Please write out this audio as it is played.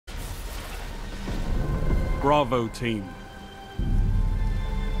Bravo team.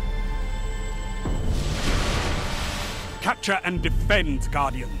 Capture and defend,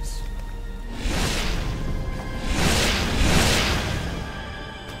 Guardians.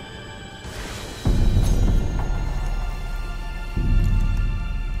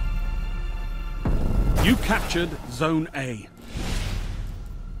 You captured Zone A.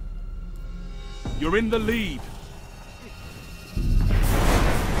 You're in the lead.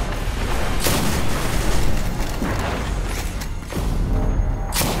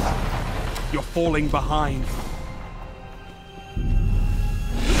 You're falling behind.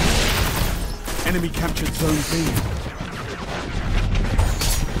 Enemy captured Zone B.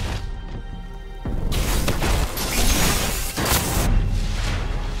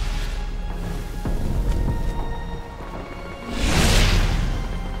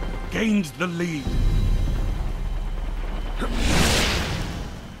 Gained the lead.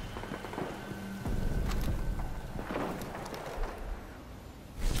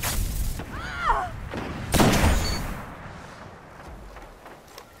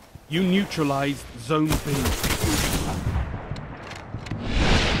 You neutralized Zone B.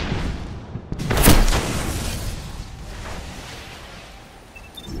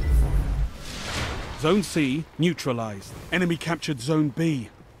 Zone C neutralized. Enemy captured Zone B.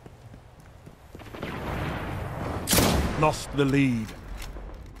 Lost the lead.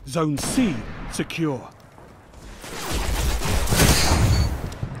 Zone C secure.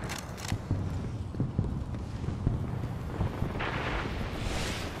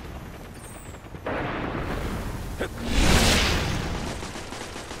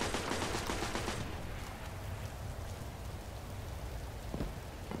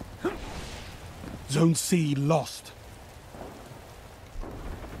 Zone C lost.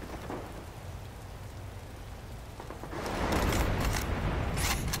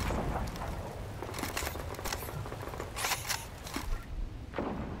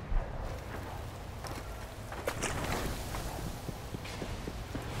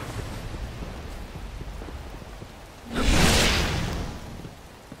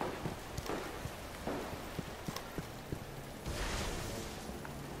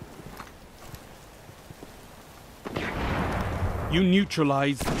 You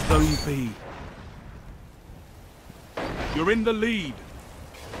neutralized Zone B. You're in the lead.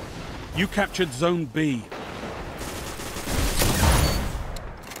 You captured Zone B.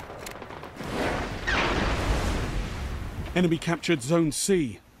 Enemy captured Zone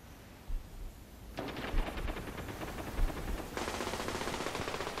C.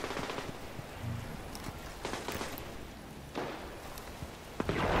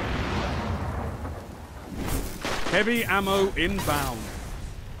 Heavy ammo inbound.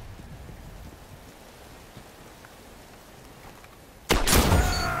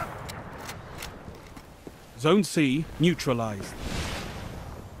 Zone C neutralized.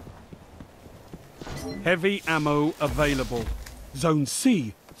 Heavy ammo available. Zone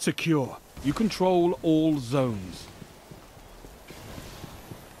C secure. You control all zones.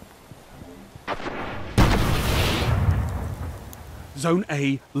 Zone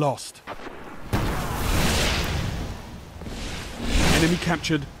A lost. Enemy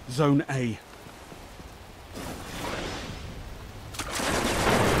captured Zone A.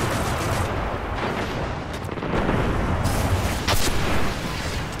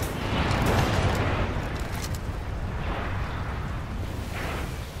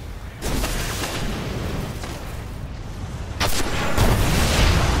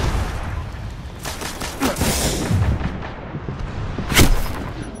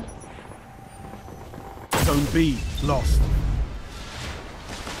 Zone B lost.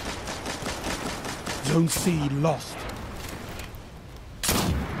 Zone C lost.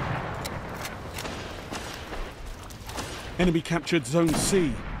 Enemy captured Zone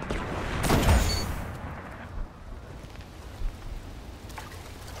C.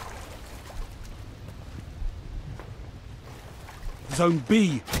 Zone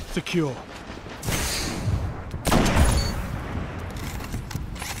B secure.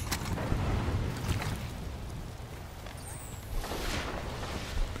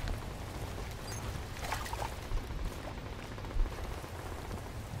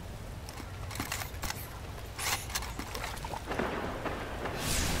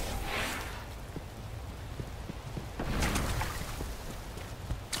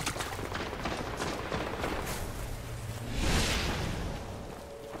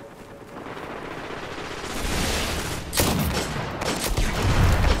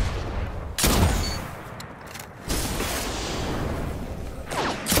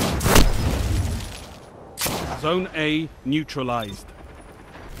 Zone A neutralized.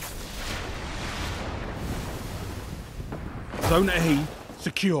 Zone A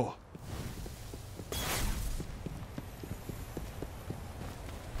secure.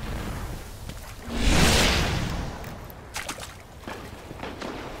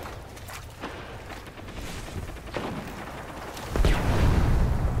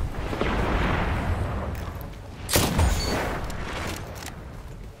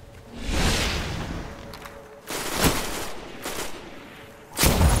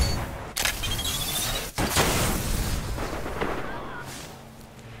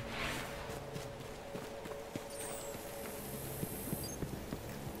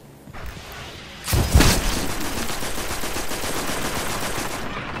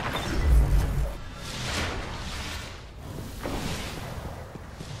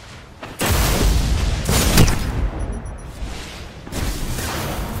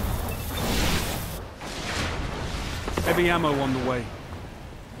 Heavy ammo on the way.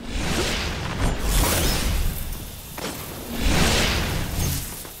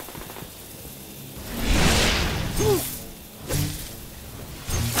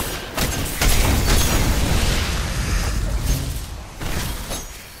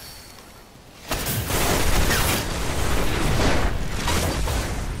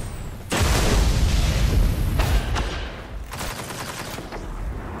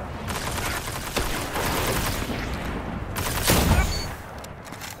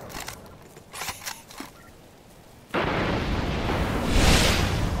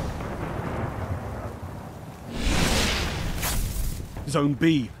 Zone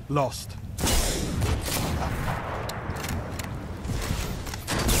B lost.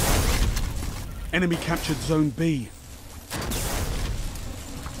 Enemy captured Zone B.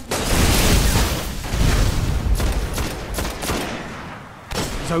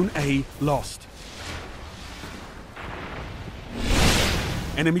 Zone A lost.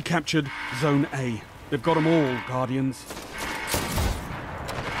 Enemy captured Zone A. They've got them all, Guardians.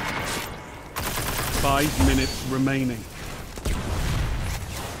 5 minutes remaining.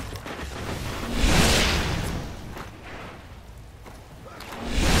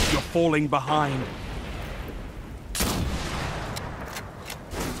 You're falling behind.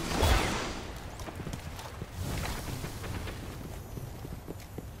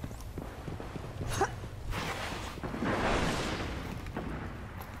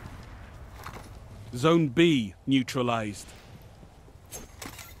 Zone B neutralized.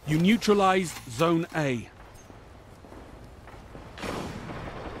 You neutralized Zone A.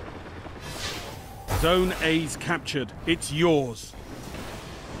 Zone A's captured. It's yours.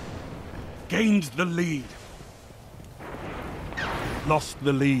 Gained the lead. Lost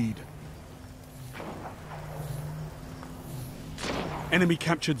the lead. Enemy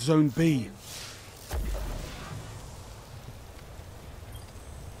captured Zone B.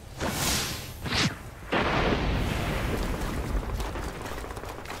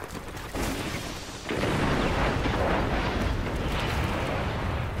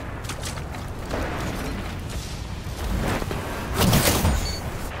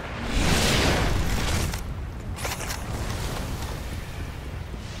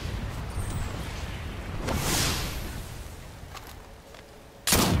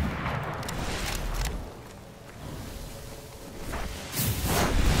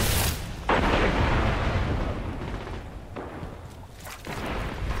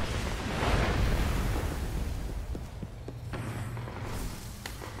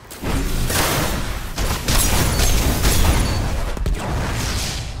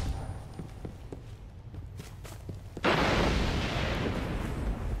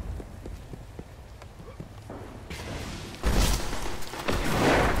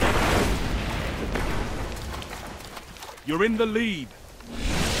 You're in the lead.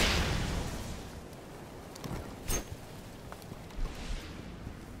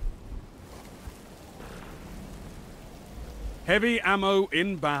 Heavy ammo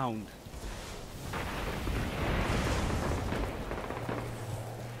inbound.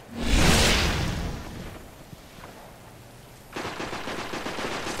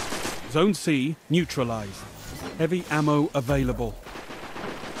 Zone C neutralized. Heavy ammo available.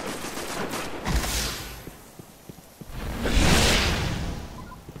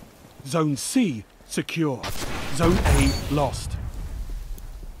 Zone C secure. Zone A lost.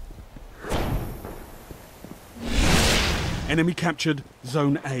 Enemy captured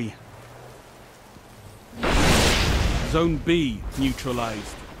Zone A. Zone B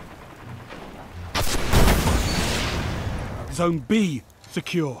neutralized. Zone B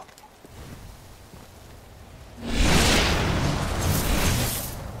secure.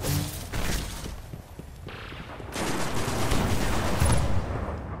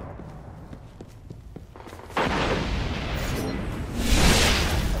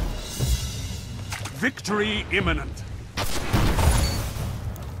 Victory imminent.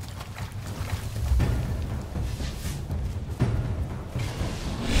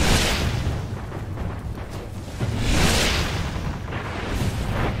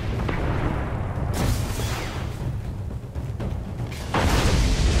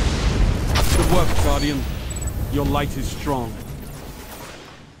 Good work, Guardian. Your light is strong.